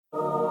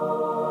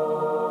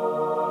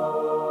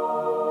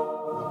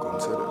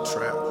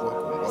trap.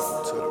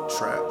 Welcome to the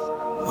trap.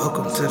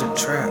 Welcome to the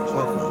trap.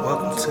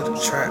 Welcome to the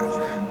trap.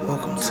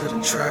 Welcome to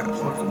the trap.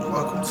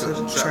 Welcome to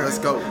the trap. Let's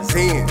go.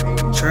 Zen.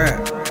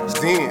 Trap.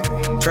 Zen.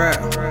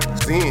 Trap.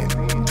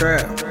 Zen.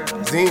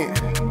 Trap.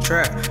 Zen.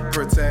 Trap.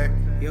 Protect.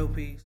 Yo,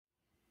 peace.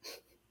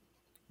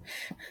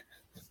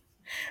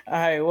 All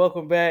right,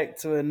 welcome back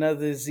to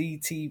another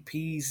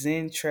ZTP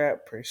Zen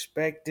Trap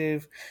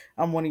Perspective.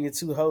 I'm one of your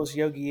two hosts,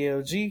 Yogi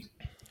LG,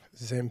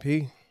 Zen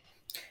P.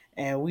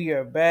 and we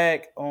are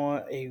back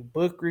on a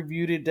book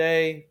review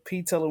today.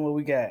 P, tell them what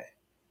we got.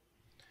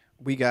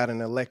 We got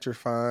an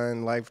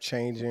electrifying,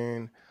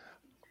 life-changing,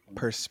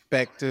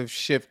 perspective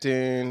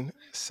shifting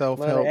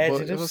Love the self-help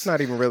book. It's adjectives.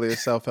 not even really a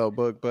self-help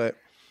book, but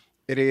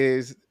it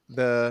is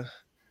the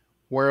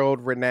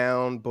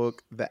world-renowned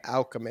book The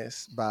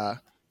Alchemist by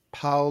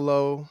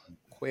Paulo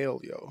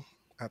Coelho.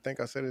 I think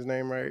I said his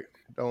name right.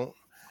 Don't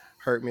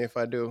hurt me if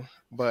I do.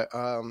 But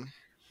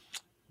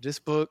this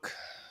book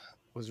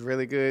was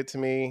really good to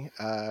me.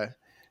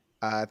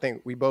 I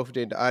think we both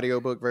did the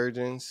audiobook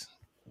versions.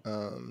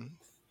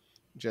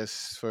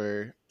 Just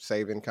for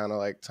saving kind of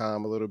like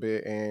time a little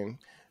bit. And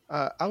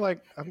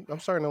I'm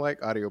starting to like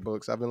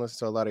audiobooks. I've been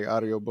listening to a lot of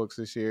audiobooks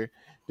this year.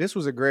 This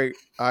was a great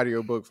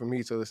audiobook for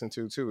me to listen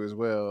to too as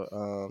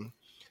well.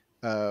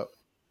 Uh,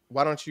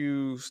 why don't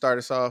you start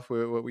us off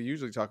with what we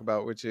usually talk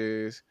about, which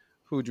is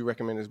who would you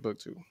recommend this book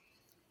to?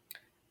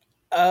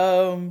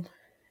 Um,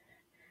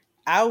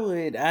 I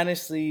would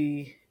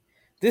honestly,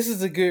 this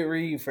is a good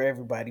read for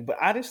everybody, but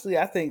honestly,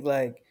 I think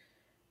like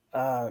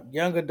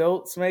young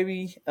adults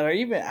maybe or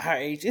even our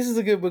age, this is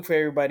a good book for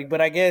everybody.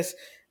 But I guess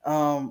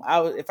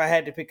if I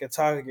had to pick a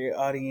target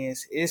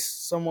audience, it's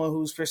someone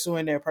who's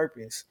pursuing their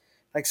purpose,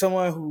 like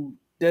someone who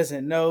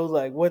doesn't know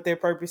like what their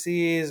purpose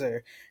is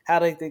or how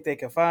they think they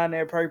can find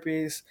their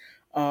purpose.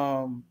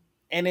 And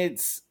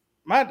it's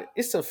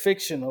a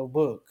fictional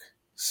book,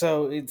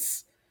 so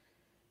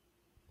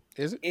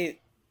Is it?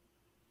 it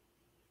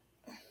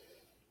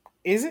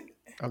is it.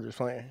 I'm just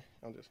playing.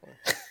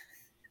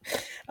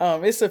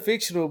 It's a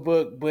fictional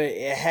book, but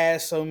it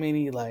has so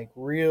many like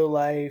real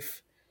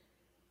life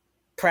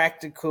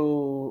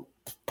practical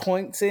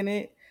points in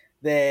it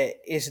that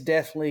it's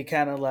definitely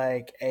kind of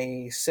like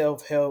a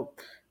self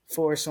help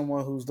for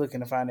someone who's looking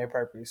to find their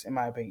purpose, in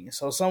my opinion.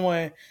 So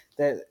someone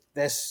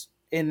that's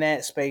in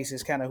that space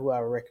is kind of who I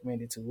would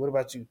recommend it to. What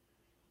about you?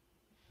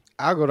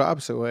 I'll go the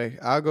opposite way.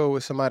 I'll go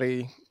with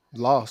somebody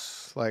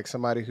lost, like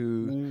somebody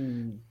who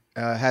Mm,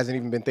 hasn't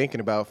even been thinking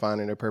about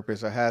finding their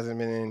purpose or hasn't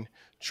been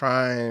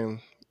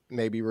trying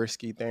maybe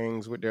risky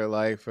things with their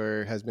life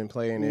or has been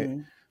playing it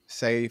mm,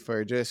 safe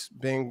or just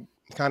been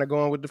kind of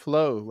going with the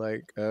flow,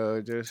 like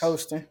just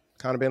coasting.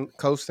 kind of been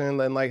coasting,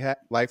 letting like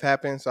life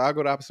happen. So I'll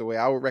go the opposite way.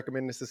 I would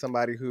recommend this to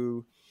somebody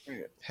who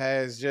Yeah.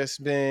 has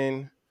just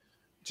been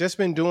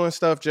doing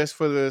stuff just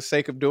for the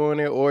sake of doing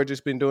it, or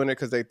just been doing it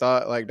because they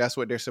thought like that's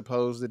what they're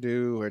supposed to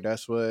do, or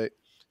that's what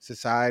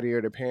society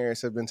or their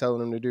parents have been telling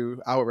them to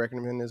do. I would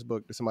recommend this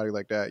book to somebody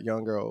like that,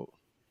 young or old.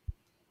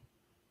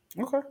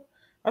 Okay.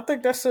 I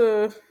think that's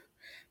a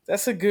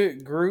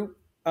good group.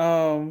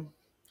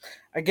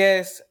 I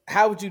guess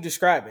how would you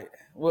describe it?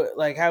 What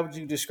like how would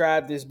you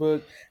describe this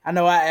book? I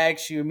know I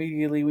asked you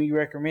immediately when you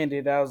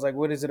recommended it. I was like,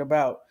 "What is it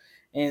about?"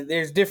 And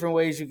there's different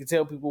ways you can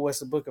tell people what's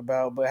the book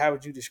about, but how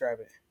would you describe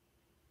it?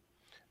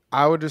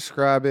 I would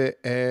describe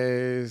it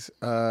as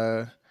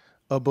a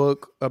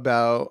book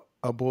about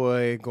a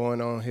boy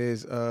going on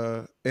his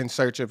in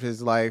search of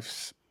his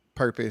life's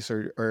purpose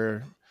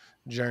or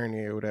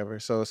journey or whatever.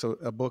 So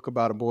a book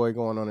about a boy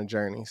going on a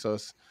journey. So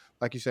it's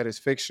like you said, it's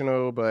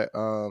fictional, but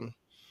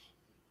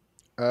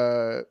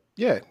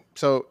yeah.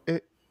 So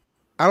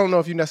I don't know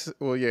if you necessarily.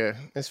 Well, yeah,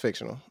 it's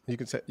fictional. You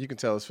can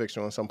tell it's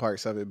fictional in some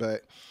parts of it,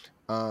 but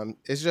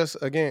it's just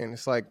again,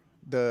 it's like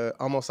the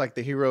almost like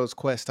the hero's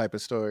quest type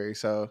of story.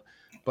 So,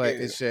 but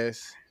Yeah. it's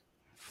just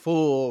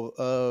full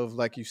of,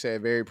 like you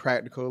said, very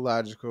practical,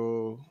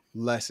 logical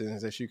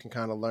lessons that you can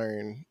kind of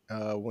learn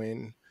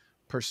when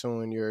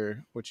pursuing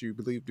your what you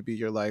believe to be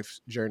your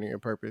life's journey or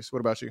purpose. What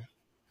about you?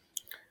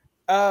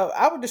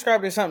 I would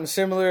describe it as something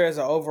similar as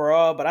an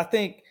overall, but I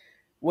think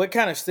what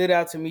kind of stood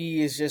out to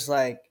me is just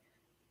like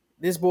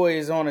this boy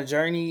is on a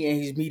journey and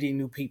he's meeting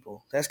new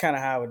people. That's kind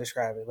of how I would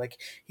describe it.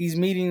 Like he's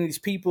meeting these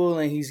people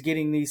and he's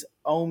getting these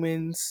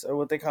omens or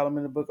what they call them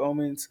in the book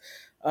omens,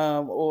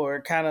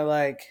 or kind of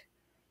like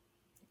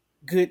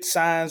good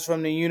signs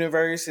from the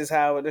universe is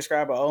how I would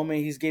describe an omen.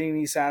 He's getting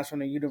these signs from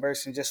the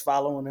universe and just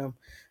following them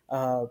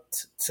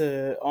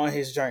to on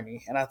his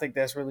journey, and I think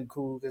that's really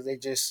cool because they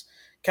just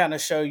kind of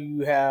show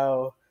you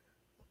how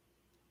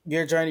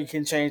your journey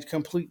can change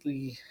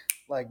completely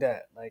like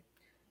that, like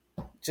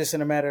just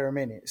in a matter of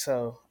minutes.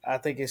 So I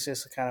think it's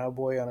just a kind of a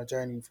boy on a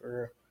journey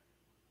for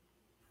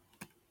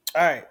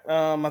real. All right,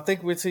 I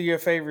think we're to your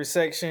favorite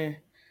section.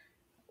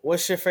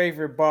 What's your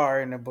favorite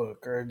bar in the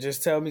book, or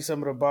just tell me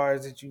some of the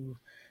bars that you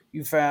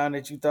found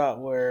that you thought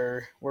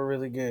were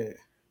really good.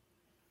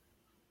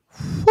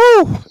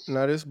 Whew!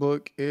 Now this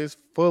book is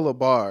full of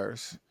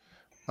bars.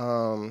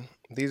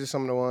 These are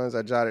some of the ones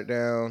I jotted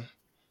down.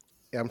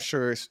 I'm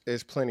sure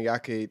it's plenty. I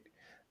could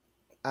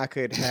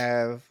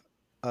have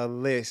a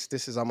list.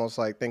 This is almost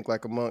like Think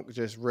Like a Monk,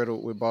 just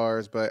riddled with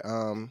bars. But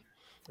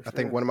For I think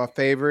sure. one of my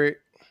favorite,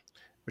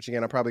 which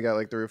again I probably got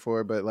like three or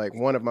four, but like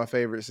one of my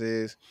favorites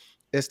is,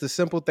 it's the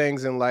simple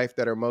things in life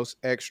that are most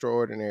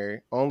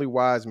extraordinary. Only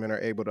wise men are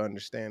able to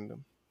understand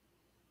them.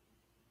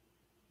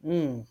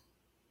 Mm,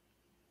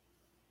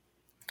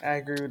 I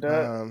agree with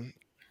that. Um,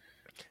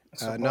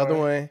 That's a Another bar.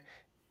 one,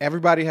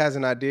 everybody has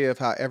an idea of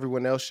how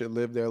everyone else should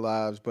live their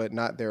lives, but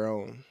not their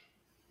own.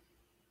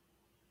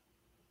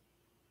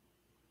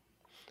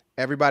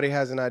 Everybody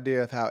has an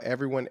idea of how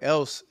everyone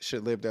else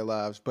should live their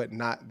lives, but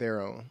not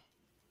their own.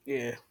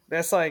 Yeah,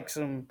 that's like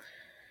some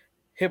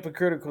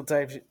hypocritical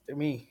type shit to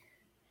me.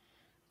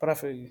 But I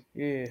feel you.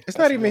 Yeah, It's that's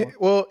not a good even, one.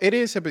 well, it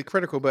is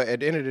hypocritical, but at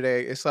the end of the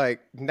day, it's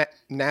like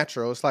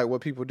natural. It's like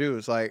what people do.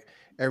 It's like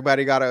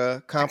everybody got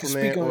to I can speak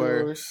compliment on or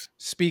yours.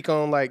 speak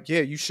on, like,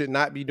 yeah, you should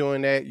not be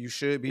doing that. You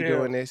should be Yeah,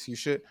 doing this. You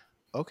should.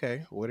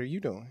 Okay, what are you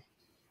doing?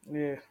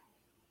 yeah,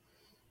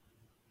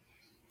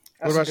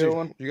 What that's a about good you?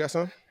 one. You got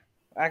some?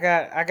 I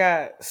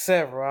got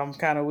several. I'm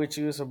kind of with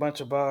you. It's a bunch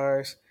of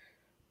bars.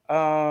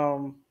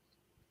 Um,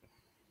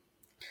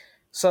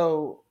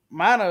 so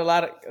mine are a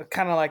lot of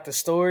kind of like the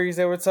stories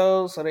that were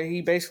told. So that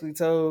he basically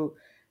told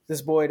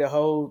this boy to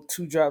hold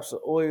 2 drops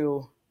of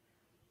oil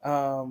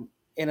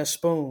in a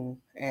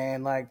spoon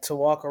and like to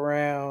walk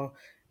around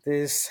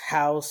this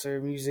house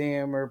or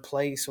museum or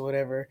place or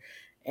whatever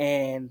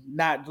and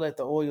not let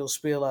the oil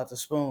spill out the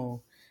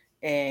spoon.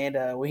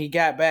 And when he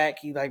got back,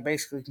 he like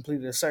basically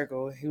completed a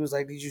circle. He was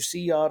like, "Did you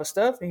see all the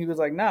stuff?" And he was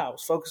like, "Nah, I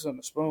was focused on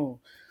the spoon."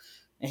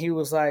 And he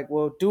was like,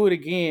 "Well, do it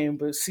again,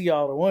 but see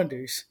all the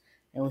wonders."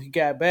 And when he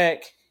got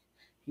back,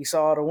 he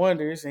saw all the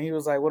wonders, and he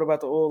was like, "What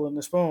about the oil in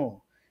the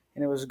spoon?"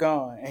 And it was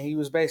gone. And he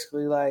was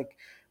basically like,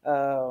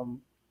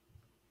 um,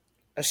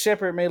 a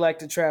shepherd may like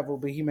to travel,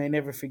 but he may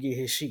never forget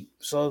his sheep.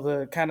 So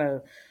the kind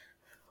of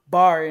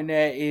bar in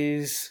that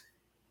is,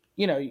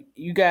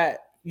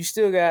 you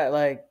still got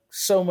like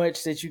so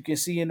much that you can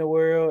see in the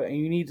world, and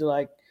you need to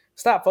like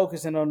stop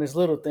focusing on this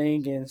little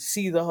thing and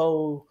see the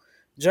whole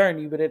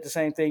journey. But at the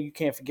same thing, you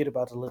can't forget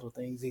about the little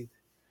things either.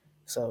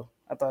 So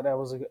I thought that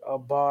was a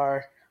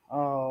bar.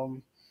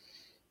 Um,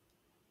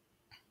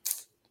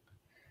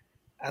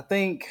 I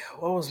think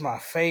what was my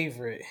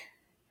favorite?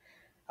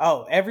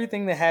 Oh,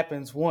 everything that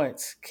happens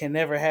once can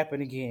never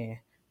happen again,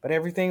 but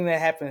everything that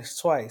happens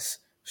twice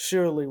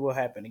surely will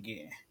happen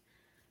again.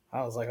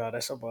 I was like, oh,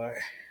 that's a bar.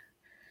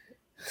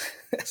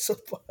 That's a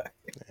bar.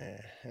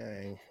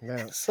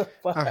 No, That's a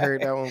I bar.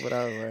 heard that one, but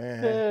I was like,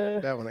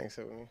 Uh, that one ain't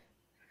so me.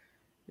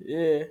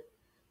 yeah.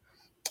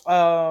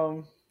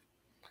 Um,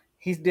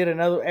 he did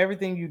another.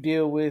 Everything you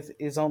deal with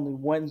is only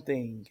one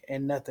thing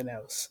and nothing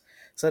else.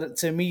 So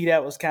to me,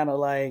 that was kind of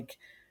like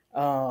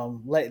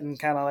letting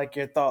kind of like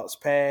your thoughts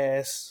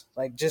pass,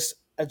 like just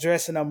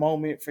addressing a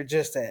moment for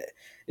just that.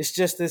 It's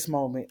just this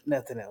moment,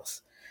 nothing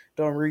else.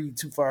 Don't read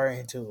too far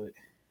into it.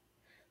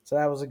 So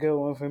that was a good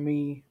one for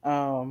me.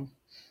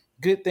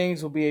 Good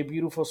things will be a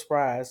beautiful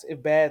surprise.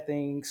 If bad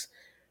things,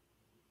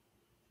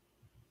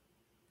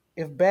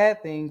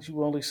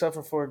 you only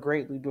suffer for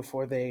greatly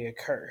before they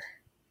occur.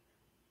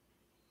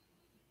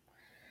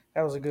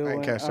 That was a good I ain't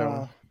one. catch that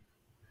one.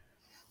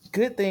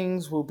 Good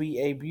things will be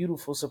a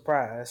beautiful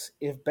surprise.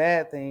 If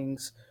bad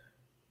things,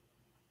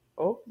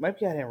 oh,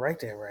 maybe I didn't write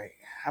that right.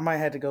 I might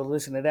have to go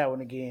listen to that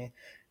one again.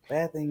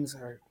 Bad things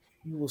are,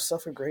 you will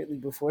suffer greatly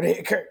before they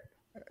occur.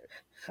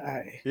 All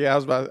right. Yeah, I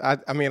was about.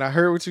 I mean, I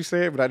heard what you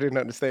said, but I didn't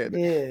understand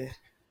it. Yeah.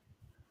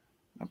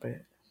 My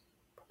bad.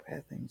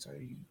 Bad things are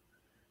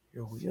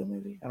your wheel,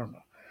 maybe? I don't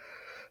know.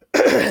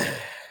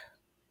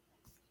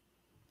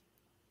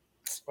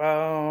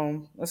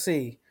 Let's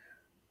see.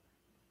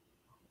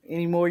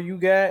 Any more you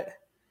got?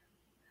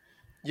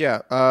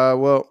 Yeah.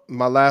 Well,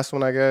 my last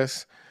one, I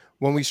guess.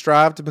 When we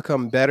strive to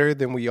become better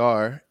than we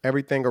are,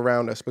 everything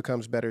around us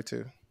becomes better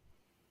too.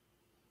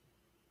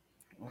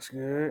 That's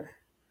good.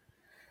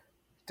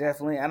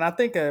 Definitely. And I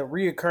think a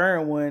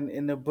reoccurring one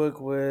in the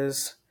book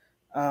was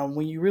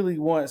when you really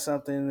want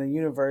something, the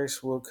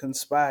universe will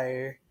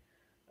conspire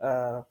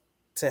uh,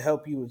 to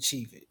help you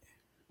achieve it.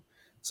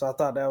 So I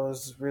thought that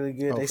was really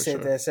good. Oh, They for said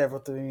sure. that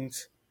several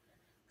times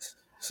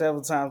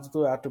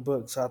throughout the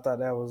book. So I thought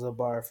that was a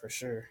bar for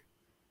sure.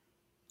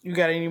 You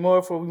got any more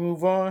before we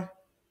move on?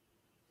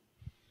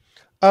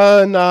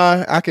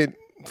 Nah, I could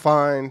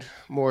find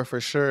more for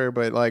sure,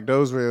 but like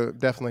those were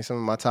definitely some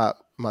of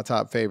my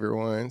top favorite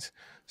ones.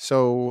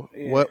 So,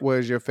 Yeah. what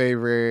was your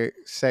favorite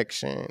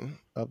section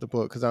of the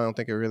book? Because I don't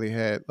think it really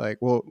had like,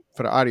 well,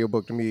 for the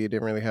audiobook to me, it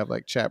didn't really have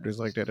like chapters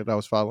like that I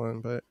was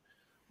following. But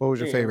what was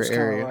your Yeah, it was favorite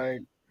kind of area?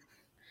 like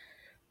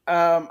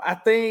I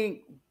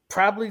think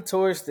probably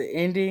towards the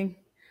ending,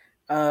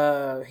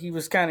 he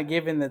was kind of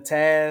given the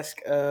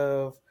task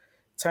of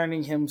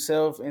turning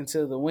himself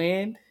into the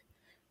wind,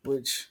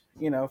 which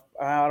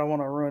I don't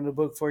want to ruin the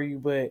book for you,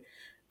 but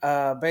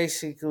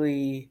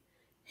basically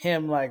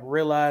him like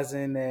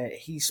realizing that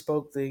he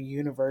spoke the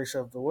universe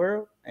of the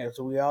world, as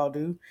we all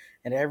do,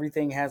 and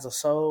everything has a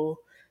soul.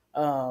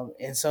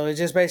 And so it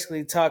just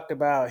basically talked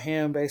about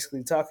him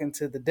basically talking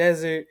to the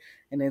desert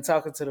and then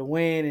talking to the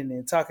wind and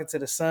then talking to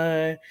the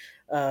sun,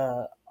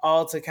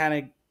 all to kind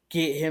of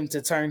get him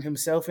to turn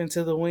himself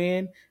into the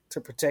wind to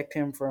protect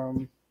him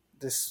from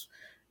this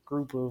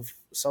group of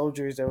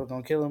soldiers that were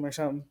going to kill him or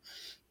something.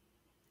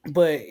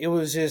 But it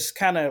was just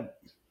kind of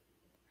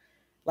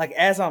like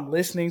as I'm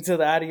listening to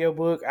the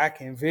audiobook, I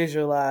can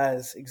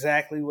visualize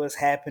exactly what's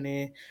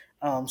happening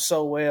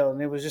so well.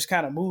 And it was just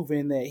kind of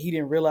moving that he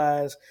didn't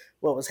realize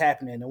what was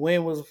happening.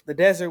 The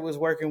desert was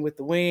working with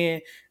the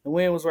wind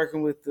was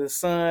working with the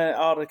sun,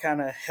 all to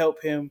kind of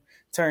help him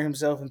turn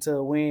himself into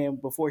a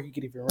wind before he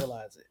could even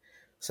realize it.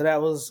 So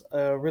that was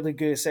a really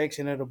good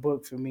section of the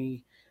book for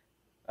me.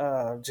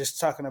 Just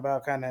talking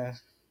about kind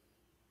of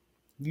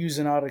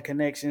using all the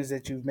connections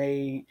that you've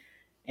made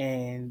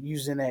and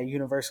using that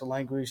universal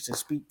language to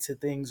speak to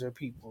things or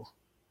people.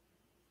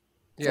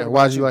 Yeah, What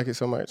why'd about you you? like it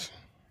so much?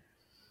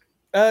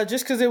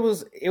 Just because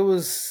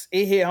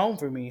it hit home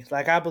for me.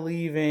 Like I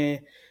believe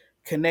in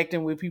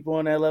connecting with people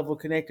on that level,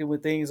 connecting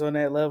with things on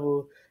that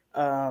level,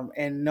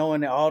 and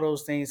knowing that all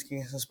those things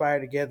can conspire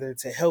together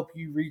to help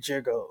you reach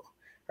your goal.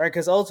 Right?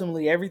 Because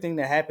ultimately, everything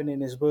that happened in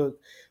this book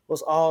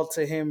was all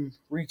to him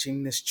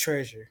reaching this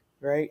treasure.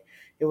 Right?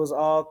 It was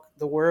all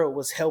the world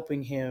was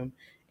helping him,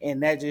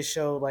 and that just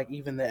showed like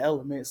even the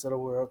elements of the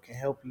world can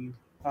help you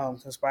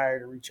conspire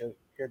to reach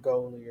your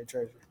goal or your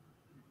treasure.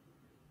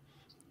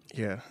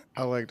 Yeah,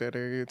 I like that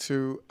area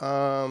too.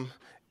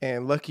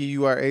 And lucky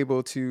you are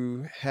able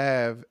to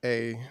have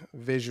a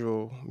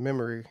visual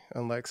memory,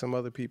 unlike some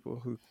other people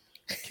who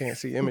can't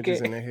see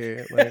images in Okay. their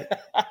head. Like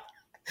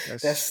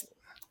that's That's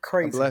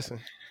a crazy.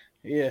 blessing.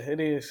 Yeah, it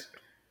is.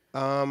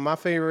 My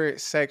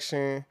favorite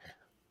section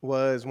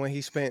was when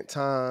he spent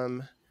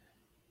time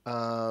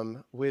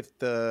with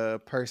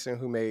the person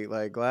who made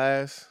like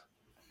glass,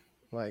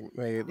 like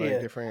made like Yeah,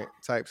 different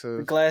types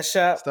the of glass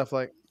shop, stuff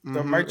like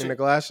the in the merchant.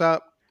 glass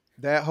shop.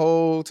 That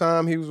whole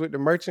time he was with the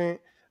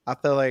merchant, I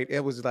felt like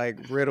it was like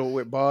riddled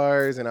with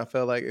bars, and I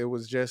felt like it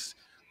was just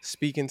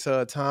speaking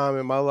to a time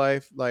in my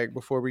life, like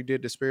before we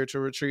did the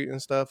spiritual retreat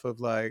and stuff. Of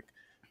like,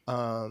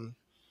 um,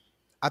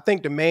 I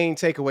think the main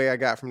takeaway I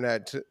got from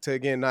that, to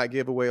again not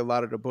give away a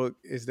lot of the book,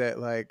 is that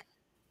like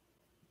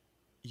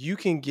you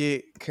can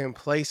get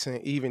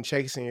complacent even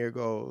chasing your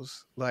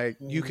goals. Like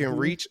you can Mm-hmm.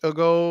 reach a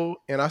goal,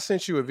 and I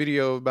sent you a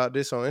video about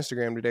this on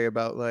Instagram today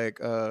about like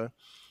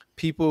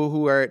people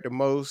who are at the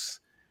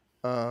most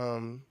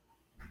um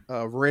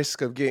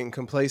risk of getting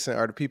complacent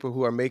are the people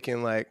who are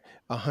making like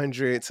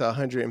 $100,000 to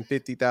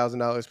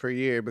 $150,000 per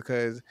year,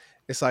 because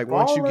it's like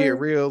once you get Balling,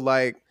 real,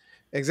 like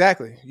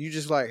exactly, you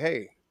just like,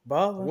 hey,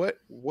 balling.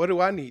 what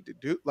do I need to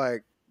do?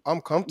 Like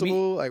I'm Me-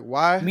 comfortable. Like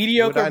why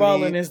would Mediocre I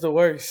balling need is the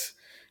worst.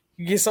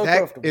 You get so that?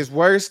 comfortable. Is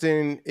worse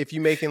than if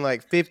you making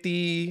like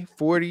 50,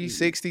 40,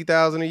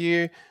 60,000 a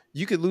year.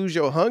 You could lose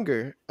your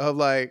hunger of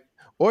like,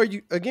 or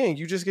you again,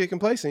 you just get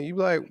complacent. You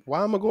be like,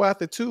 why am I go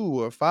after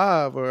two or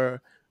five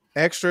or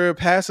extra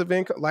passive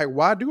income? Like,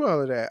 why do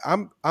all of that?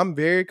 I'm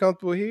very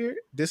comfortable here.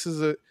 This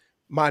is a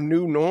my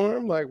new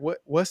norm. Like,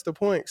 what's the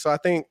point? So I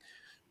think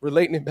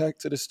relating it back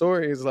to the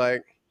story is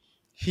like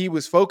he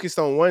was focused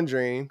on one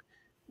dream,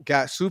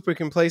 got super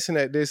complacent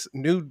at this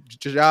new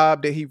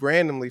job that he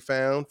randomly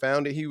found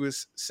that he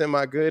was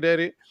semi good at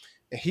it,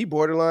 and he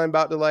borderline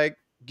about to like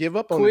give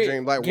up on the Quit.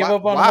 dream. Like Give why?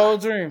 up on the Why? whole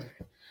dream.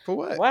 For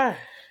what? Why?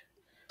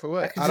 For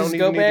I what? could I don't just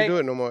go even need to back. do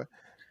it no more.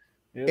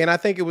 Yep. And I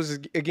think it was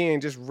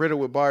again just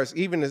riddled with bars.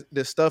 Even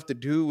the stuff the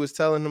dude was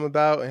telling him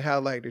about, and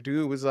how like the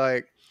dude was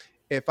like,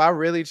 if I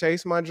really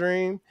chase my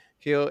dream,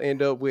 he'll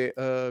end up with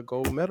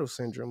gold medal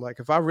syndrome. Like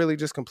if I really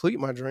just complete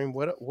my dream,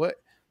 what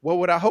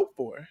would I hope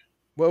for?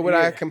 What would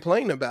I Yeah.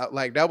 complain about?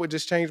 Like that would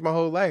just change my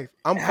whole life.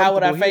 I'm How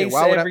would I comfortable here.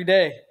 face every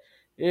day?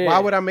 Why Yeah.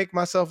 would I make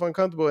myself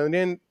uncomfortable? And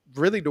then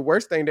really the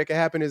worst thing that could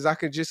happen is I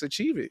could just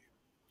achieve it.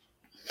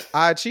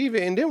 I achieve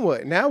it, and then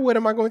what? Now what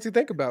am I going to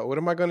think about? What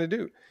am I going to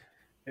do?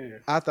 Yeah.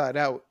 I thought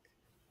that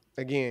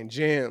again,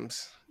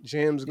 gems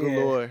Yeah.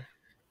 galore.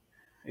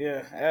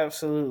 Yeah.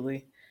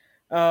 Absolutely.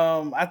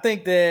 I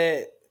think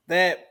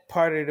that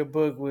part of the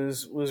book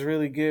was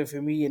really good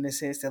for me in the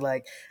sense that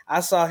like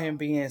I saw him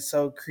being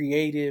so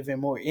creative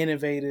and more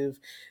innovative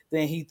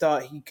than he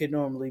thought he could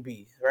normally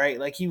be. Right,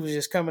 like he was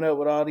just coming up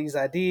with all these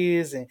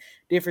ideas and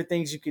different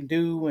things you can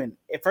do. And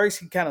at first,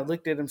 he kind of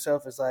looked at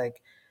himself as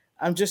like,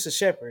 I'm just a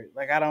shepherd.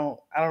 Like I don't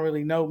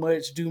really know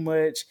much, do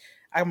much.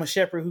 I'm a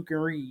shepherd who can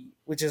read,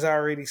 which is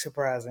already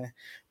surprising.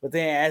 But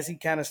then as he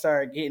kind of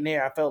started getting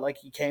there, I felt like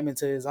he came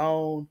into his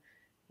own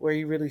where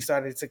he really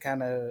started to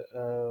kind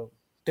of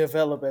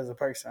develop as a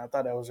person. I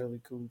thought that was really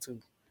cool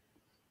too.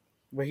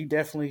 But he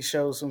definitely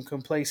showed some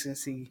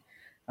complacency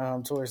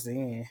towards the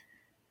end,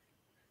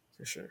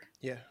 for sure.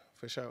 Yeah,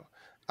 for sure.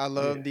 I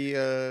love Yeah,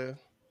 the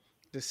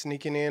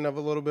sneaking in of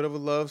a little bit of a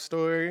love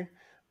story.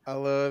 I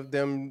love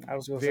I them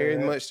was gonna say very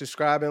that. much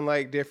describing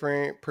like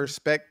different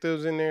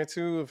perspectives in there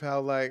too, of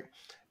how like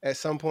at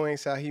some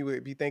points how he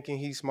would be thinking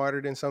he's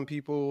smarter than some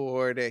people,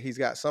 or that he's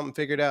got something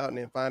figured out, and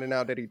then finding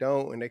out that he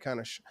don't, and they kind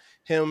of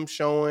him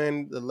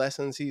showing the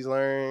lessons he's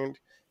learned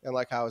and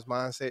like how his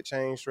mindset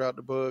changed throughout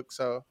the book.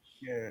 So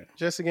Yeah.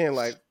 just again,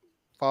 like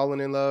falling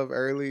in love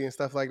early and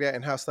stuff like that,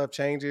 and how stuff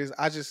changes.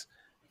 I just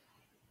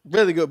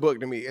really good book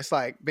to me. It's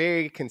like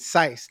very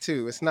concise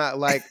too. It's not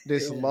like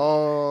this Yeah.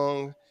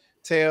 long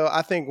tale.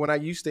 I think when I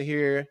used to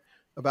hear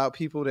about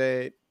people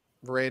that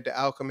read The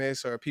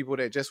Alchemist or people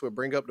that just would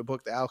bring up the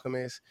book The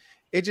Alchemist,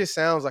 it just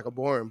sounds like a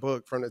boring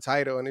book from the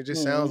title, and it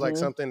just sounds like Hmm.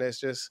 something that's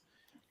just.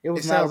 It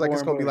It was not a sounds like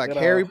it's boring gonna be book like at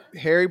all.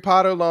 Harry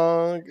Potter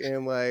long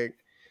and like.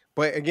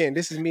 But again,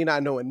 this is me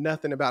not knowing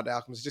nothing about The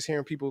Alchemist. Just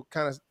hearing people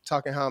kind of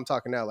talking how I'm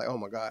talking now, like, oh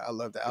my god, I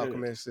love The Yeah.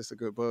 Alchemist. It's a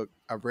good book.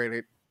 I've read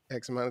it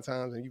X amount of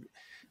times, and you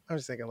I'm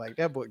just thinking like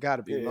that book got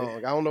to be Yeah.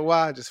 long. I don't know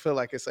why. I just feel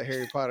like it's a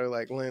Harry Potter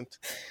like length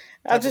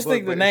I type of just book,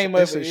 think the but it's name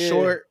of it's it, a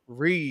yeah. short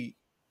read.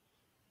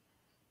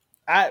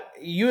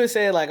 You had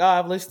said like, oh,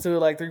 I've listened to it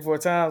like 3, 4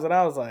 times, and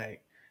I was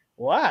like,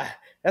 why?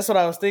 That's what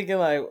I was thinking.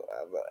 Like,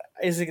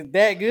 is it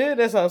that good?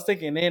 That's what I was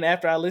thinking. Then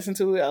after I listened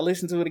to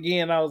it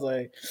again. And I was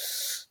like,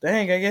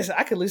 dang, I guess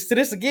I could listen to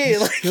this again.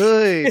 It's Like,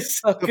 good. it's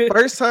so The good.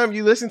 first time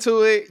you listen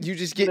to it, you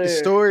just get the Yeah,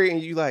 story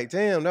and you like,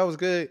 damn, that was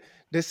good.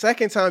 The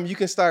second time you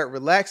can start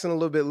relaxing a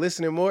little bit,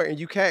 listening more, and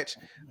you catch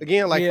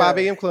again like yeah,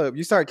 5 a.m. club.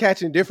 You start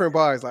catching different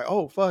bars, like,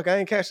 oh fuck, I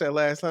didn't catch that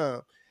last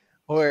time.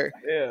 Or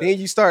yeah, then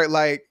you start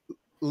like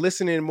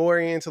listening more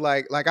into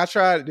like I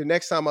tried the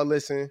next time I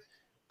listen,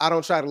 I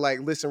don't try to like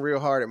listen real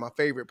hard at my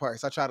favorite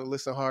parts. I try to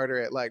listen harder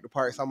at like the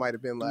parts I might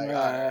have been like, all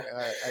uh,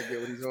 right, I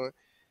get what he's doing.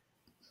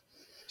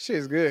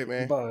 Shit's good,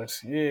 man.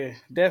 bars. Yeah,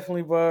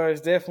 definitely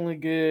bars. Definitely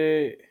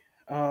good.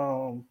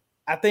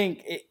 I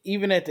think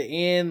even at the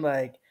end,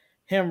 like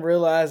him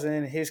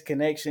realizing his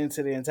connection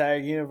to the entire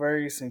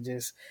universe and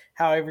just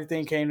how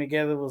everything came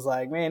together was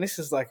like, man, this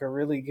is like a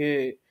really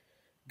good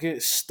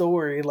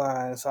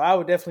storyline. So I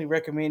would definitely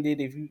recommend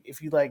it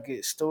if you like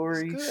good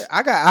It's good. stories.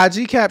 I got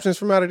IG captions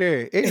from out of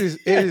there.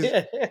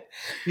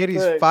 It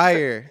is Look,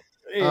 fire.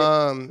 yeah,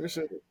 Um, for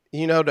sure.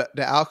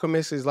 the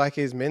alchemist is like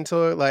his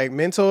mentor, like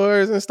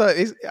mentors and stuff.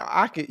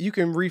 You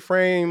can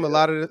reframe a Yeah.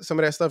 lot of some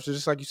of that stuff. So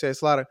just like you said,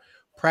 it's a lot of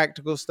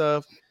practical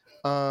stuff.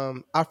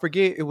 I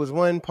forget it was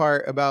one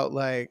part about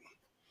like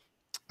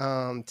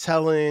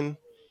telling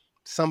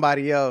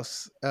somebody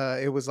else.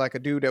 It was like a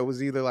dude that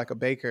was either like a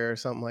baker or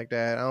something like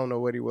that. I don't know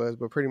what he was,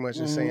 but pretty much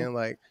just Hmm. saying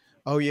like,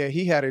 oh yeah,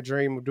 he had a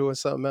dream of doing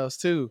something else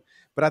too.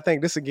 But I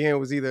think this again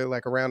was either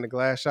like around the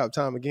glass shop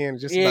time again,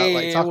 just Yeah, about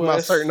like it talking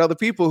about certain was. other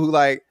people who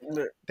like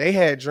they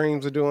had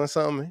dreams of doing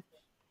something.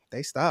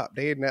 They stopped.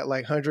 They in that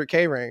like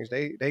 100K range.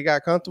 They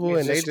got comfortable It's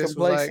and they just just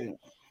was like, complacent.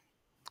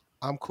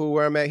 I'm cool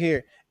where I'm at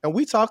here. And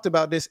we talked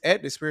about this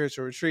at the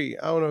spiritual retreat.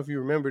 I don't know if you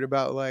remembered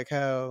about like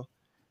how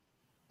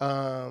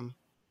um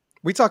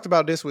we talked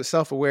about this with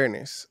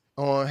self-awareness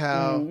on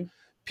how Hmm.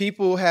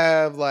 people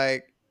have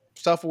like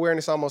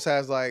self-awareness almost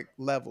has like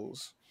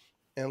levels,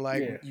 and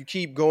like Yeah, you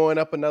keep going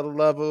up another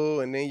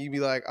level and then you be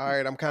like, all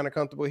right, I'm kind of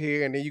comfortable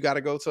here, and then you got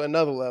to go to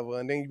another level,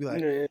 and then you be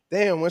like, yeah,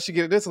 damn, once you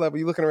get to this level,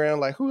 you're looking around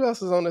like, who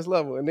else is on this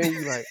level, and then you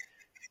be like,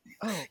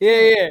 oh yeah,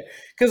 fuck. yeah.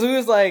 Because we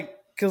was like,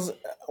 because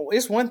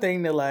it's one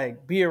thing to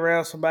like be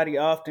around somebody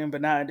often,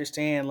 but not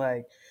understand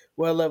like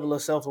what level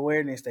of self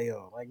awareness they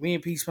are. Like me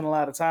and Pete spent a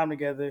lot of time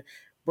together,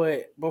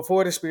 but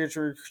before the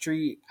spiritual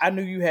retreat, I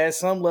knew you had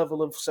some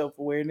level of self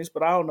awareness,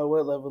 but I don't know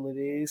what level it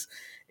is.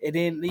 And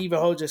then even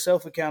hold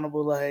yourself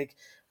accountable. Like,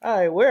 all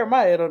right, where am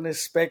I at on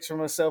this spectrum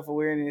of self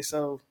awareness?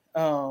 So,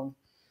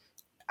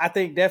 I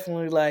think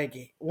definitely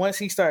like once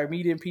he started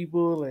meeting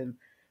people and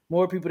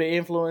more people to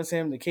influence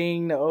him, the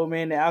king, the old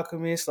man, the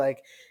alchemist,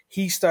 like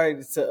he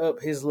started to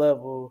up his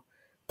level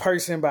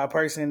person by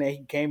person that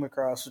he came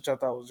across, which I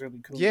thought was really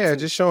cool Yeah, too.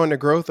 just showing the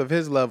growth of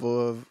his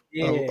level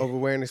Yeah. of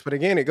awareness, but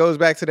again, it goes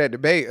back to that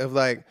debate of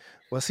like,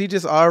 was he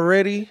just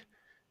already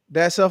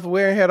that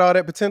self-aware and had all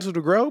that potential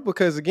to grow?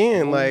 Because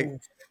again, like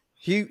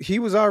Ooh, he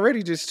was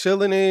already just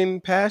chilling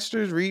in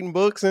pastures, reading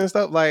books and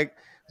stuff. Like,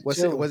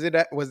 chilling. was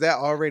that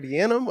already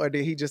in him, or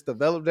did he just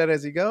develop that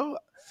as he go?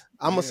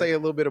 I'm gonna Yeah. say a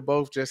little bit of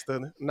both, just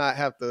to not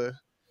have to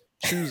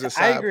choose a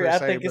I side agree. per I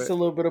se. think it's But a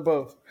little bit of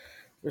both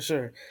for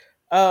sure.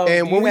 Do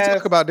and when you we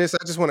talk have about this,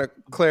 I just want to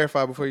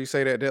clarify before you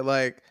say that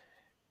like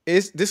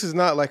this is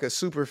not like a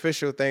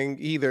superficial thing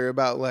either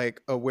about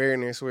like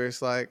awareness where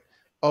it's like,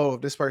 oh,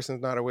 if this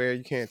person's not aware,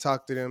 you can't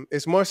talk to them.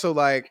 It's more so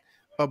like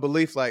a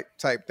belief like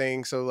type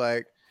thing. So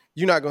like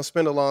you're not gonna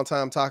spend a long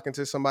time talking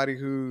to somebody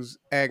who's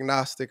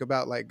agnostic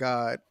about like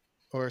God,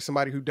 or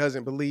somebody who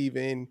doesn't believe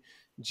in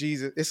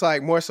Jesus. It's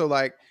like more so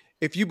like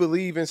if you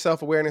believe in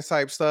self-awareness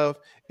type stuff,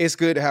 it's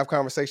good to have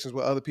conversations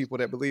with other people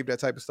that believe that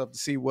type of stuff to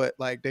see what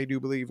like they do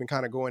believe, and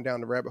kind of going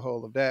down the rabbit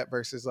hole of that,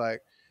 versus like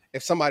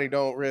if somebody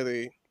don't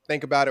really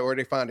think about it or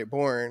they find it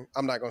boring,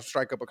 I'm not gonna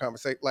strike up a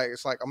conversation. Like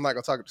it's like I'm not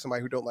gonna talk to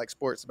somebody who don't like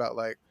sports about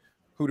like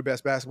who the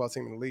best basketball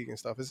team in the league and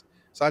stuff is.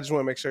 So I just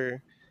want to make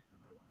sure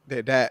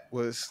that that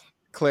was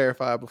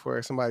clarified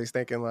before somebody's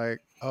thinking like,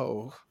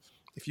 oh,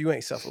 if you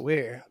ain't self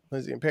aware,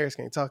 Lindsay and Paris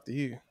can't talk to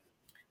you.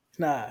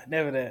 nah,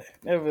 never that.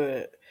 Never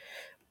that.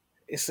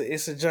 It's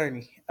a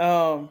journey.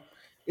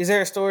 Is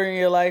there a story in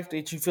your life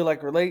that you feel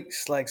like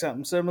relates, like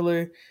something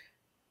similar?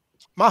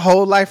 My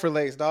whole life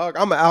relates, dog.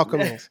 I'm an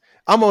alchemist.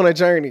 I'm on a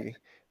journey.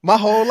 My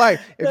whole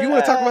life. If you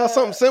want to talk about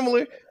something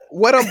similar,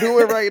 what I'm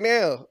doing right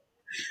now,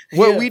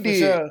 what Yeah, we for did.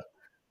 sure.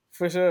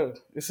 For sure.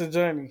 It's a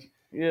journey.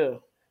 Yeah.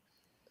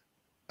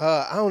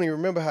 I don't even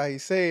remember how he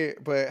said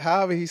it, but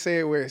however he said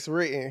it where it's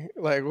written,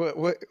 like what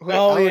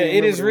Oh I don't yeah, even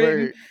it remember is the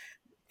written. word.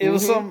 It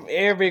was Mm-hmm. some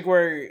Arabic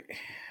word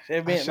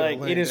that I meant should have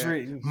like it learned is that.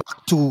 written.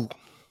 Maktub.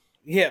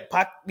 Yeah,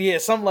 yeah,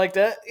 something like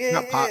that. Yeah,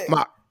 Not yeah, pot, yeah.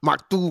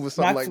 maktub or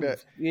something like Maktub.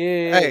 that.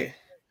 Hey, Yeah.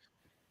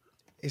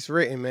 it's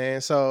written,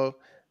 man. So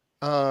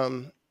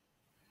um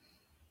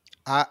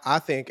I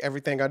think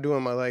everything I do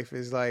in my life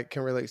is like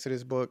can relate to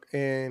this book.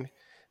 And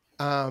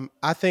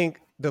I think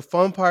the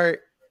fun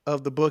part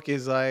of the book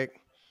is like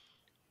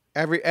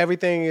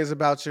everything is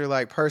about your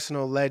like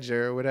personal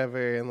ledger or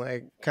whatever, and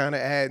like kind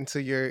of adding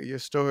to your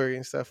story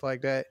and stuff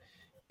like that.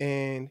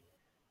 And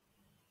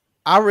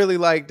I really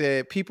like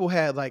that people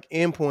had like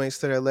endpoints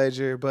to their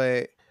ledger,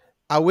 but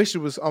I wish it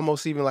was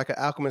almost even like an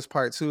Alchemist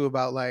part two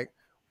about like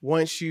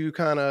once you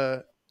kind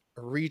of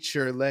reach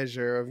your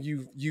ledger, or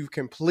you've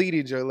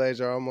completed your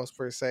ledger almost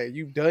per se,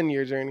 you've done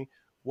your journey.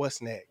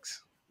 What's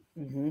next?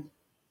 Hmm.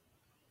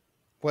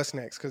 What's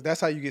next? Because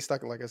that's how you get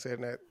stuck, like I said,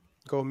 in that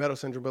gold medal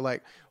syndrome. But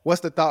like,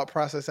 what's the thought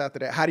process after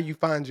that? How do you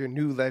find your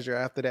new ledger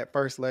after that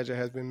first ledger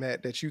has been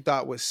met that you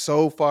thought was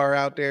so far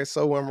out there,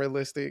 so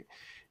unrealistic?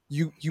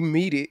 You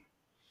meet it.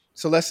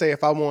 So let's say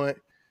if I want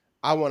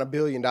 $1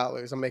 billion.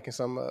 I'm making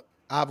some up.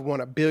 I've won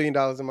 $1 billion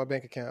in my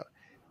bank account.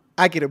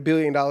 I get $1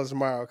 billion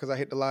tomorrow because I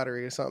hit the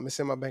lottery or something. It's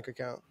in my bank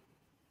account.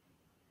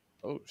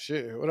 Oh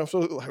shit! What I'm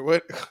supposed to, like?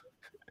 What?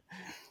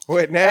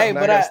 What now? Hey,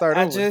 Now I but got to I, start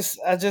I over. just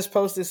I just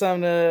posted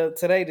something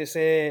today that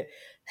said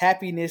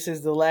happiness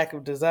is the lack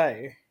of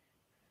desire.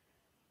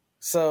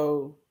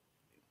 So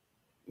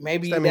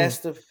What's maybe that mean? that's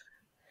the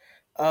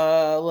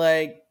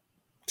like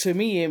to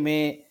me it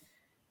meant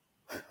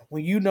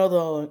when you no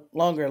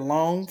longer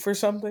long for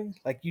something,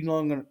 like you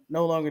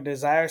no longer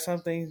desire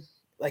something,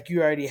 like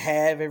you already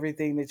have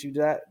everything that you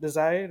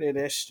desire, then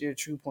that's your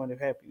true point of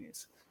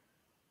happiness.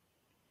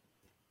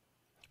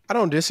 I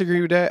don't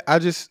disagree with that. I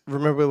just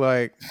remember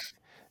like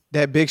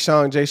that Big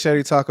Sean Jay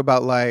Shetty talk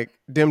about like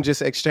them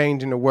just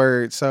exchanging the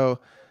words. So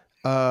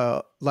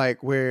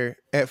like where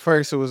at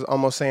first it was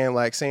almost saying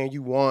like saying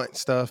you want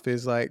stuff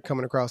is like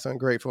coming across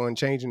ungrateful and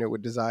changing it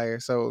with desire.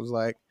 So it was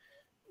like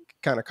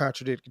kind of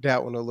contradicted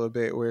that one a little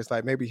bit where it's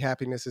like maybe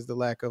happiness is the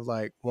lack of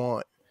like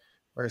want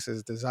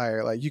versus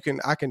desire. Like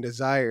I can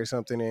desire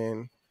something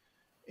and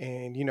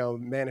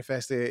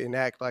manifest it and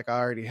act like I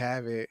already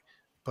have it,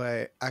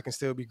 but I can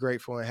still be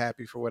grateful and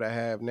happy for what I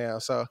have now.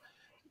 So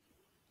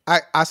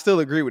I still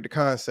agree with the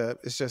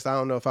concept. It's just I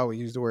don't know if I would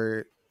use the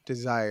word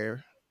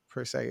desire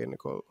per se in the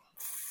quote.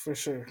 For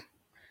sure.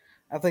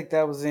 I think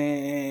that was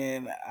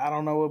in I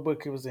don't know what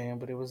book it was in,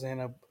 but it was in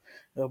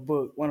a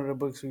book, one of the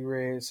books we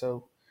read.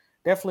 So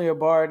definitely a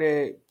bar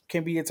that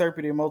can be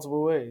interpreted in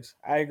multiple ways.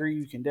 I agree.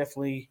 You can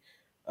definitely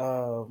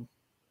um,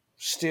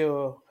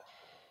 still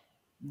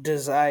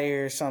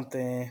desire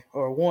something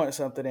or want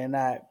something and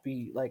not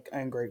be like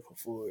ungrateful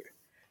for it.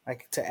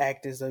 Like to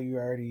act as though you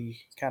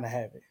already kind of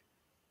have it.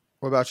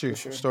 What about For you?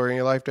 sure. Story in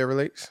your life that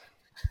relates?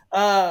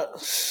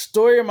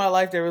 Story of my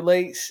life that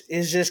relates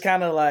is just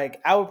kind of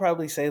like I would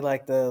probably say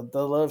like the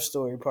love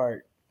story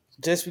part,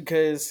 just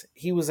because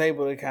he was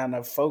able to kind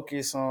of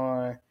focus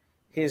on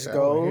I his said I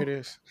want to hear goal,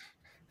 this.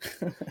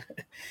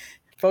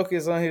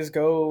 focus on his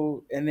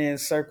goal, and then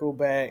circle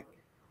back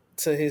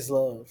to his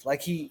love.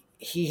 Like he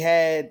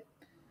had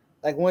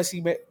like once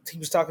he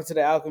was talking to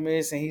the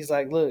alchemist, and he's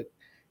like, "Look,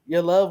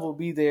 your love will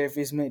be there if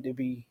it's meant to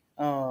be."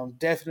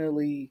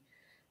 Definitely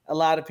a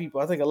lot of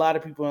people. I think a lot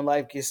of people in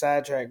life get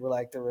sidetracked with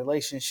like the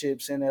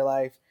relationships in their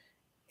life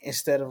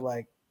instead of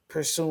like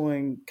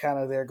pursuing kind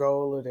of their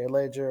goal or their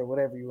ledger or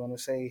whatever you want to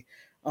say.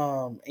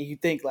 And you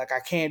think like I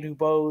can't do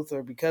both,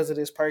 or because of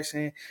this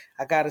person,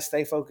 I got to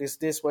stay focused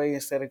this way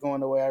instead of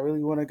going the way I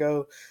really want to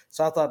go.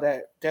 So I thought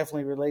that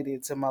definitely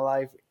related to my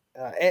life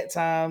at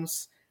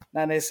times,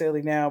 not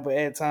necessarily now, but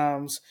at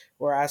times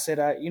where I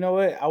said, you know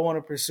what, I want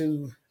to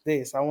pursue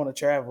this, I want to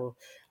travel,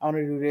 I want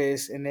to do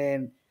this, and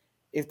then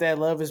if that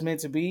love is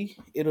meant to be,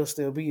 it'll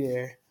still be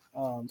there.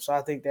 So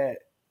I think that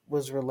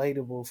was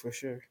relatable for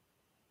sure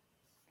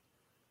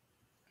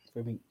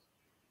for me.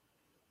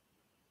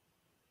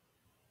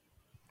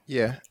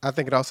 Yeah, I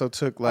think it also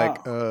took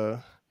like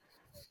Uh,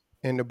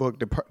 in the book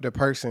the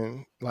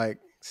person like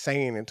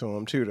saying it to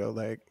him too though,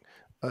 like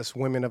us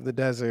women of the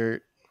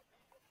desert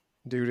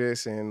do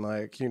this and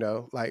like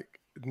like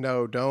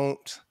no,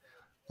 don't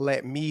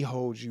let me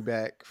hold you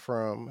back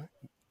from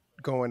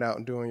going out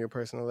and doing your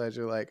personal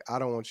ledger. Like I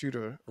don't want you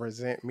to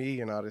resent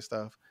me and all this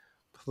stuff.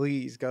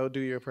 Please go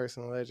do your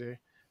personal ledger.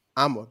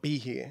 I'm gonna be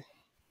here.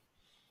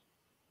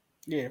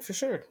 yeah, for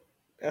sure.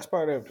 That's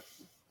part of it.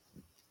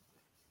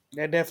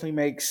 That definitely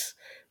makes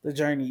the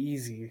journey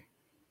easier.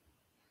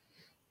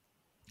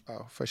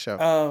 Oh, for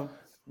sure. Um,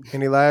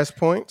 Any last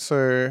points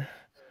or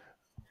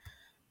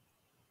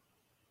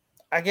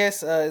I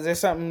guess is there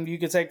something you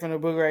could take from the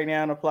book right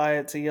now and apply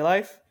it to your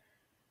life?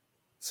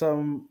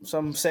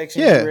 some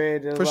sections you Yeah,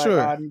 read that was for like,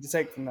 oh, sure. I need to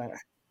take from that.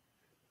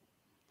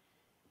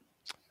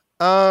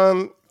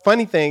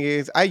 Funny thing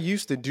is, I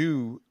used to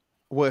do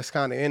what's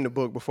kind of in the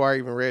book before I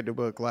even read the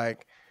book.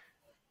 Like,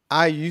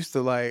 I used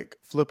to like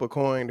flip a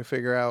coin to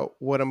figure out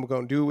what I'm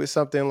gonna do with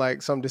something,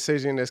 like some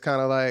decision that's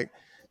kind of like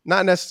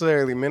not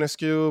necessarily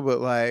minuscule,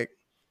 but like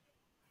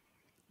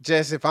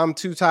just if I'm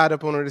too tied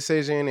up on a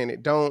decision and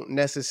it don't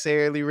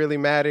necessarily really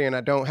matter and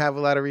I don't have a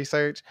lot of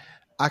research,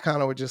 I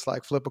kind of would just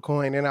like flip a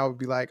coin and I would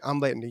be like, I'm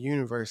letting the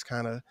universe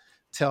kind of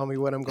tell me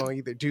what I'm going to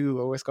either do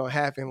or what's going to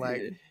happen.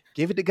 Like, Yeah,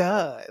 give it to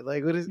God.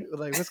 Like,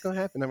 what's going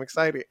to happen? I'm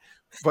excited.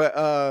 But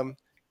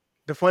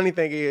the funny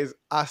thing is,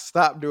 I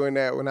stopped doing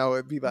that when I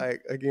would be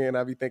like, again,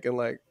 I'd be thinking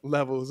like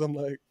levels. I'm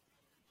like,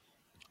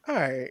 all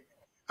right,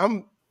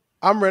 I'm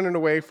I'm running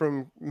away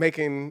from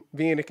making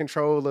being in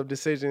control of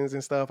decisions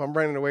and stuff. I'm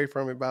running away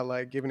from it by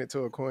like giving it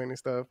to a coin and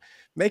stuff.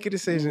 Make a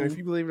decision. If hmm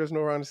you believe there's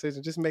no wrong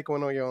decision, just make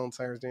one on your own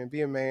terms. Then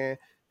be a man.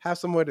 Have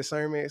some more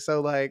discernment.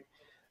 So like,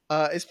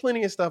 it's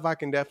plenty of stuff I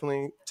can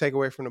definitely take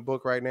away from the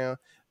book right now.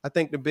 I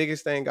think the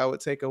biggest thing I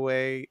would take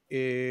away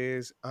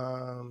is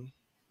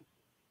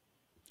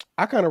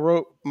I kind of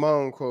wrote my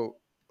own quote,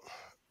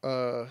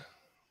 uh,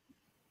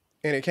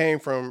 and it came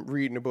from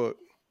reading the book.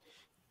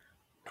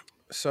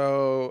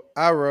 So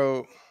I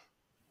wrote,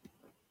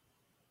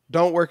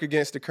 "Don't work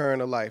against the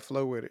current of life.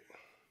 Flow with it."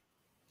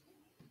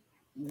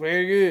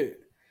 very good.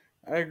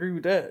 I agree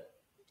with that.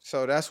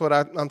 So that's what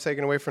I'm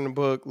taking away from the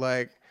book.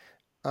 Like,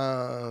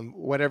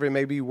 whatever it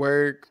may be,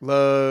 work,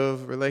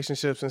 love,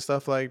 relationships, and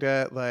stuff like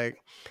that. Like,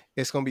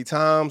 it's gonna be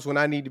times when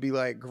I need to be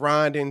like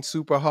grinding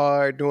super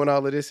hard, doing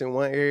all of this in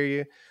one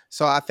area.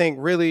 So I think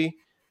really,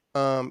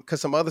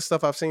 because some other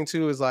stuff I've seen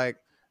too is like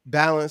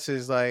balance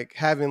is like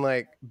having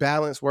like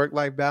balance, work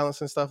life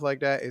balance, and stuff like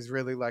that is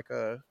really like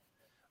a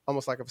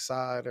almost like a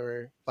facade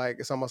or like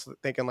it's almost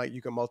thinking like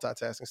you can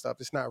multitask and stuff.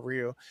 It's not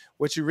real.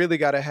 What you really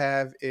got to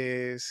have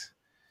is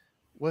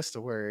what's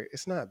the word?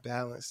 It's not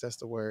balance. That's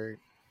the word.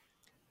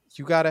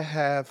 You gotta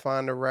have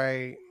find the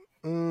right,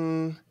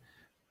 mm,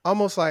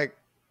 almost like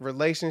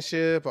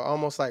relationship or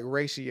almost like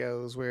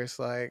ratios where it's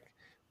like,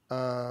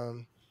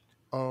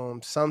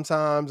 um,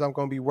 sometimes I'm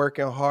gonna be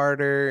working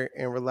harder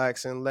and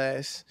relaxing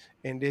less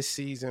in this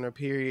season or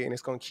period, and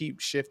it's gonna keep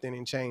shifting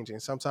and changing.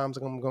 Sometimes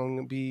I'm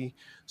gonna be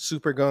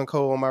super gun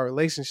ho on my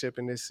relationship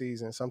in this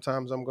season.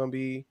 Sometimes I'm gonna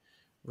be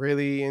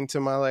really into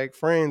my like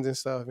friends and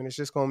stuff, and it's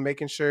just gonna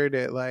making sure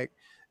that like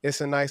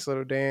it's a nice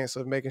little dance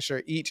of making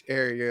sure each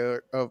area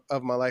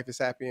of my life is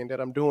happy and that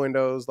I'm doing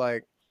those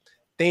like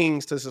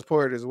things to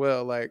support as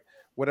well. Like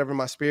whatever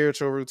my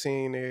spiritual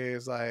routine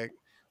is, like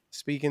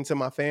speaking to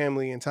my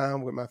family and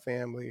time with my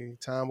family,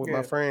 time with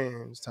my Yeah,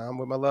 friends, time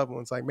with my loved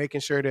ones, like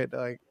making sure that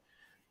like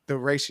the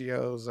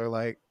ratios are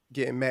like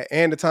getting met.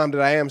 And the time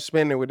that I am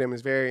spending with them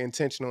is very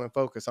intentional and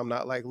focused. I'm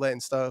not like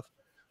letting stuff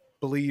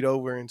bleed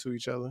over into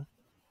each other.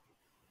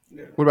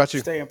 yeah. What about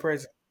you? Staying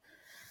present.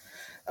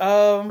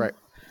 Right.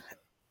 Um,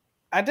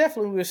 I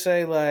definitely would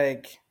say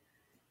like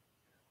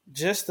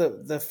just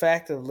the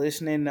fact of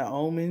listening to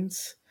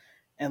omens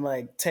and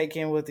like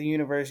taking what the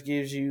universe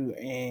gives you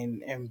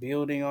and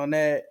building on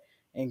that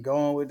and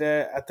going with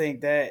that. I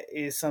think that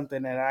is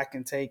something that I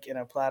can take and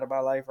apply to my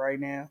life right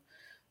now.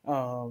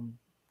 Um,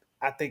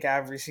 I think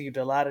I've received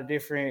a lot of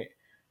different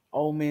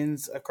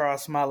omens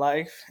across my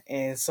life,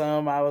 and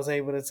some I was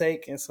able to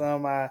take, and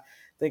some I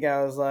think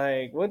I was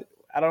like, "What?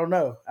 I don't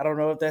know. I don't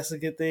know if that's a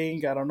good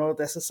thing. I don't know if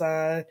that's a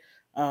sign."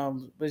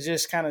 But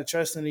just kind of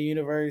trusting the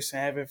universe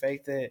and having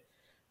faith that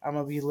I'm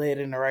gonna be led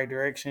in the right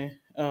direction.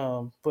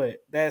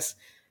 But that's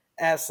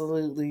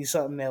absolutely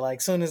something that,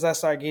 like, soon as I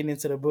started getting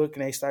into the book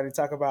and they started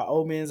talking about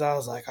omens, I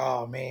was like,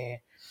 "Oh man."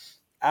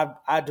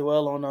 I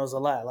dwell on those a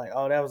lot. Like,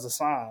 oh, that was a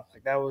sign.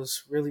 Like that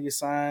was really a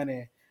sign,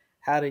 and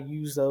how to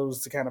use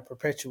those to kind of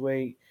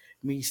perpetuate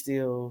me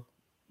still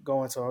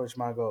going towards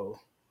my goal,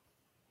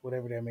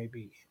 whatever that may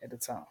be at the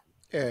time.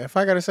 Yeah. If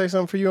I got to say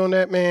something for you on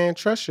that, man,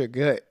 trust your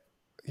gut,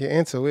 your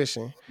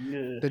intuition.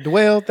 Yeah. The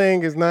dwell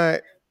thing is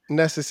not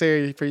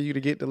necessary for you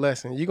to get the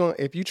lesson. You gonna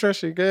if you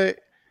trust your gut,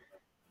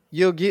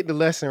 you'll get the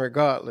lesson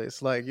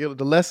regardless. Like the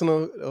lesson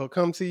will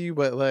come to you,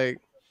 but like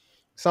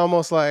it's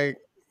almost like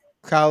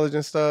college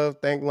and stuff.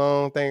 Think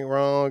long, think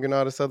wrong, and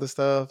all this other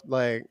stuff.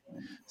 Like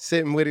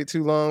sitting with it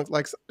too long.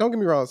 Like don't get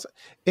me wrong,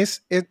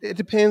 it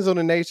depends on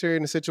the nature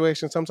and the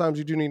situation. Sometimes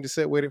you do need to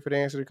sit with it for the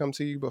answer to come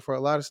to you, but for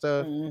a lot of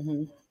stuff,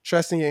 Mm-hmm.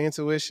 trusting your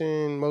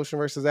intuition, motion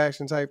versus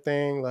action type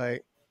thing.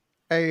 Like,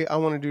 hey, I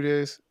want to do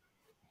this.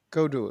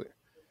 Go do it.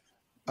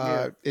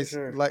 Yeah, for It's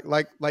sure.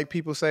 like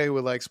people say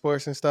with like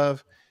sports and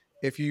stuff.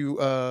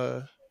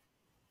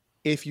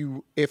 If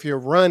you if you're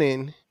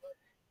running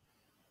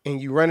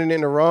and you running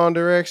in the wrong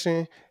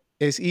direction,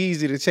 it's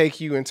easy to take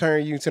you and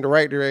turn you to the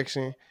right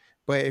direction.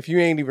 But if you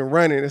ain't even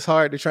running, it's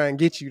hard to try and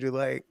get you to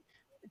like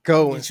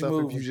go and Get you stuff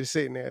if you moving. just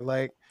sitting there,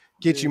 like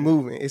get you Yeah.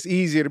 moving. It's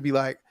easier to be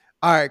like,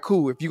 all right,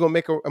 cool. If you're gonna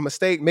make a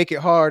mistake, make it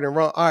hard and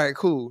wrong. All right,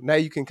 cool. Now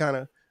you can kind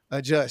of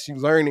adjust. You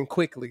learning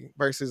quickly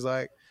versus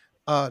like,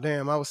 oh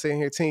damn, I was sitting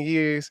here 10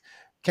 years,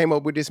 came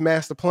up with this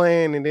master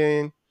plan, and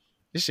then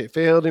This shit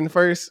failed in the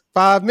first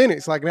 5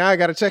 minutes. Like now I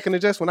got to check and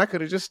adjust when I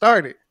could have just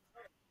started.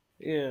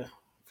 Yeah,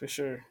 for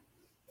sure.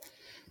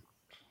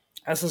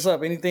 That's what's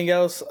up. Anything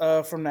else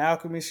from the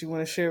Alchemist you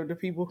want to share with the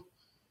people?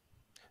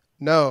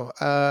 No,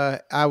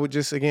 I would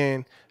just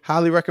again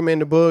highly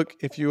recommend the book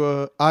if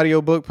you're a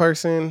audiobook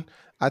person.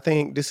 I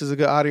think this is a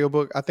good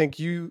audiobook. I think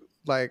you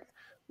like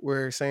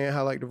were saying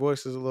how like the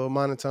voice is a little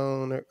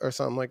monotone or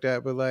something like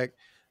that, but like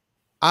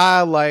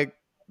I like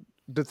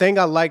the thing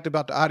I liked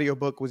about the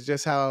audiobook was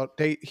just how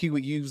he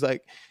would use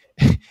like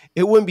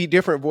it wouldn't be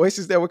different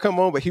voices that would come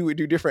on, but he would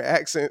do different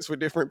accents with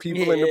different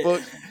people in the Yeah,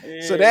 book.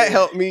 So that yeah.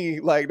 helped me,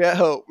 like that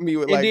helped me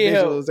with It like did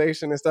help.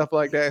 visualization and stuff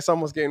like that. It's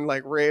almost getting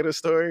like read a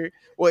story.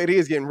 Well, it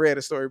is getting read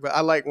a story, but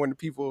I like when the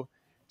people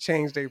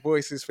change their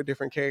voices for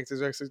different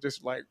characters versus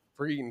just like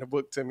reading the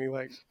book to me.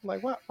 Like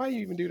why you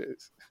even do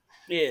this?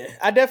 Yeah,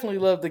 I definitely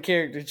love the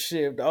character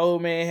shift. The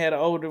old man had an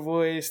older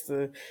voice.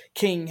 The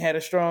king had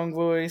a strong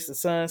voice. The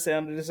son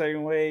sounded a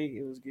certain way.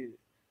 It was good.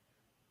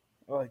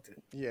 I liked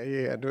it.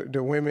 Yeah.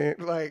 The women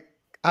like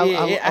Yeah,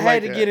 I I had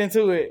like to that. get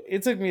into it.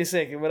 It took me a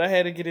second, but I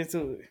had to get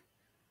into it.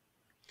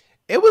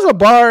 It was a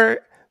bar,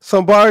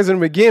 some bars in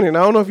the beginning.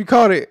 I don't know if you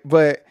caught it,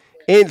 but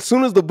as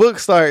soon as the book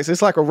starts,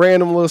 it's like a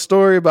random little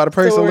story about a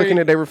person looking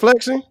at Story, their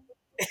reflection.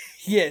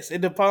 yes, in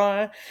the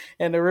pond,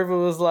 and the river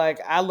was like,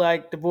 I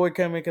like the boy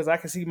coming because I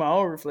can see my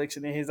own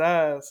reflection in his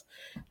eyes.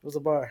 It was a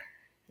bar.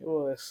 It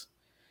was.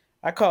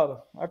 I caught him.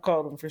 I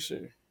caught him for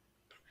sure.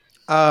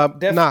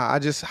 Definitely. Nah, I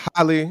just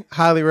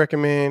highly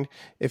recommend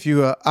if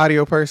you a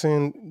audio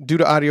person, do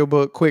the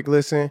audiobook, quick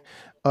listen.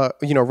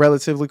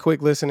 Relatively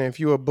quick listen. And if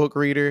you're a book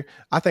reader,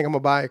 I think I'm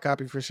gonna buy a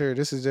copy for sure.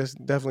 This is just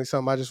definitely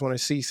something I just want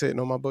to see sitting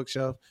on my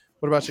bookshelf.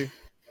 What about you?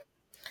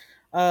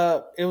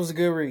 It was a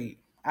good read.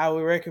 I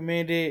would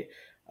recommend it.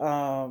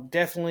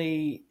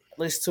 Definitely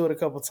listen to it a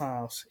couple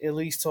times, at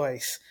least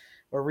twice,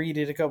 or read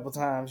it a couple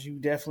times. You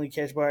definitely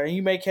catch bar, and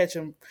you may catch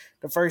them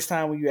the first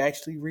time when you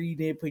actually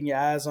read it, putting your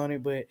eyes on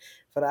it. But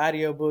for the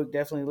audio book,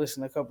 definitely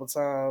listen a couple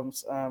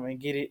times and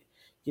get it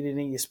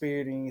in your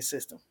spirit and in your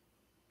system.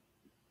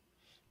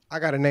 I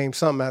gotta name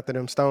something after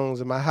them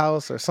stones in my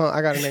house, or something.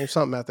 I gotta name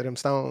something after them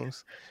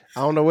stones.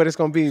 I don't know what it's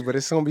gonna be, but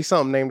it's gonna be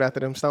something named after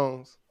them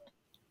stones.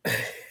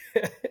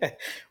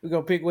 We're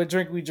gonna pick what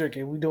drink we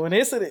drinking. We doing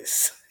this or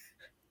this.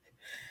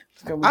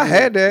 It's gonna be I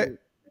had good. that.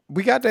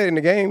 We got that in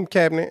the game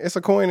cabinet. It's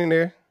a coin in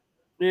there.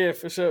 Yeah,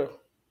 for sure.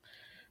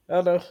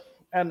 I know.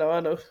 I know.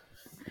 All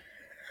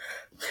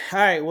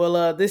right.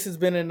 Well, this has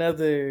been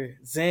another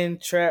Zen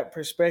Trap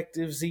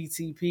Perspective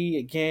ZTP.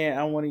 Again,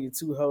 I'm one of your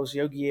two hosts,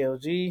 Yogi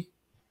LG.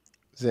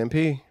 Zen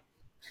P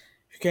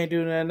If you can't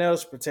do nothing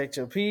else, protect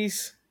your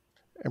peace.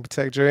 and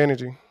protect your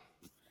energy.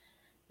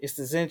 It's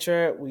the Zen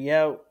Trap. We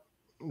out.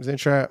 Zen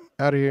Trap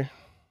out of here.